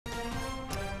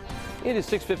It is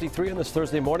 6:53 on this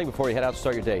Thursday morning. Before you head out to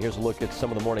start your day, here's a look at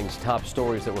some of the morning's top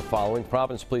stories that we're following.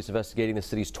 Providence police investigating the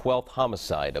city's 12th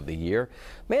homicide of the year.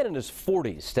 Man in his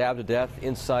 40s stabbed to death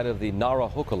inside of the Nara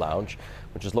Hookah Lounge,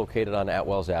 which is located on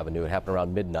Atwells Avenue. It happened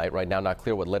around midnight. Right now, not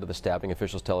clear what led to the stabbing.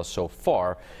 Officials tell us so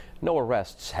far no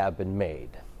arrests have been made.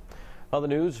 Other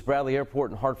news, Bradley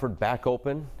Airport in Hartford back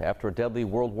open after a deadly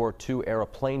World War II era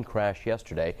plane crash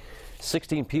yesterday.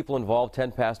 16 people involved,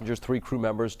 10 passengers, 3 crew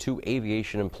members, 2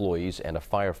 aviation employees, and a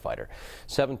firefighter.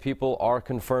 7 people are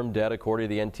confirmed dead, according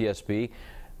to the NTSB.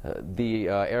 The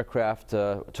aircraft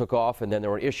took off, and then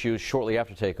there were issues shortly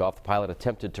after takeoff. The pilot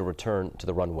attempted to return to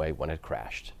the runway when it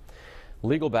crashed.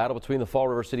 Legal battle between the Fall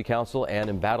River City Council and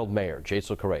embattled Mayor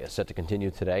Jaisal Correa set to continue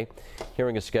today.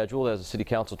 Hearing is scheduled as the City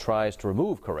Council tries to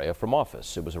remove Correa from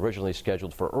office. It was originally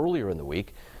scheduled for earlier in the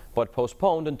week, but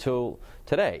postponed until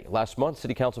today. Last month,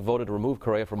 City Council voted to remove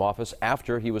Correa from office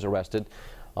after he was arrested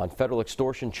on federal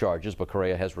extortion charges, but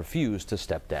Correa has refused to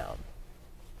step down.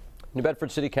 New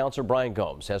Bedford City Councilor Brian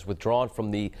Gomes has withdrawn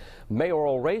from the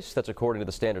mayoral race. That's according to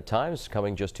the Standard Times,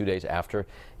 coming just 2 days after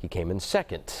he came in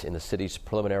second in the city's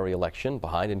preliminary election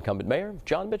behind incumbent mayor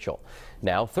John Mitchell.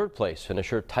 Now third place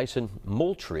finisher Tyson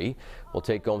Moultrie will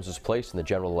take Gomes' place in the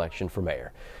general election for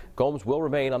mayor. Gomes will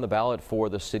remain on the ballot for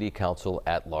the City Council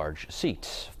at-large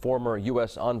seat. Former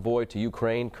U.S. envoy to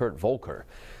Ukraine Kurt Volker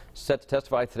set to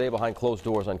testify today behind closed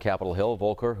doors on Capitol Hill.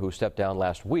 Volker, who stepped down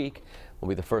last week, will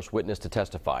be the first witness to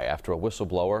testify after a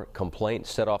whistleblower complaint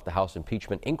set off the House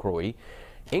impeachment inquiry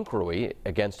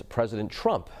against President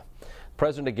Trump. The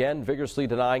president again vigorously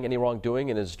denying any wrongdoing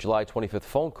in his July 25th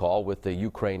phone call with the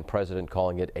Ukraine president,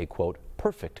 calling it a, quote,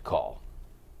 perfect call.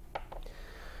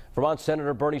 Vermont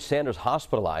Senator Bernie Sanders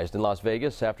hospitalized in Las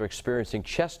Vegas after experiencing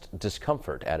chest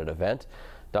discomfort at an event.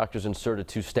 Doctors inserted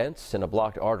 2 stents in a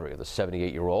blocked artery of the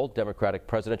 78-year-old Democratic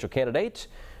presidential candidate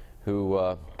who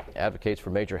advocates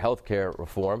for major health care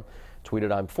reform.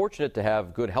 Tweeted, "I'm fortunate to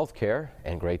have good health care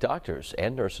and great doctors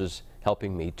and nurses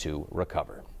helping me to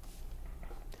recover."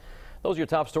 Those are your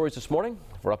top stories this morning.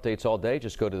 For updates all day,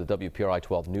 just go to the WPRI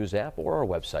 12 News app or our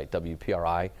website,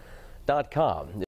 WPRI.com.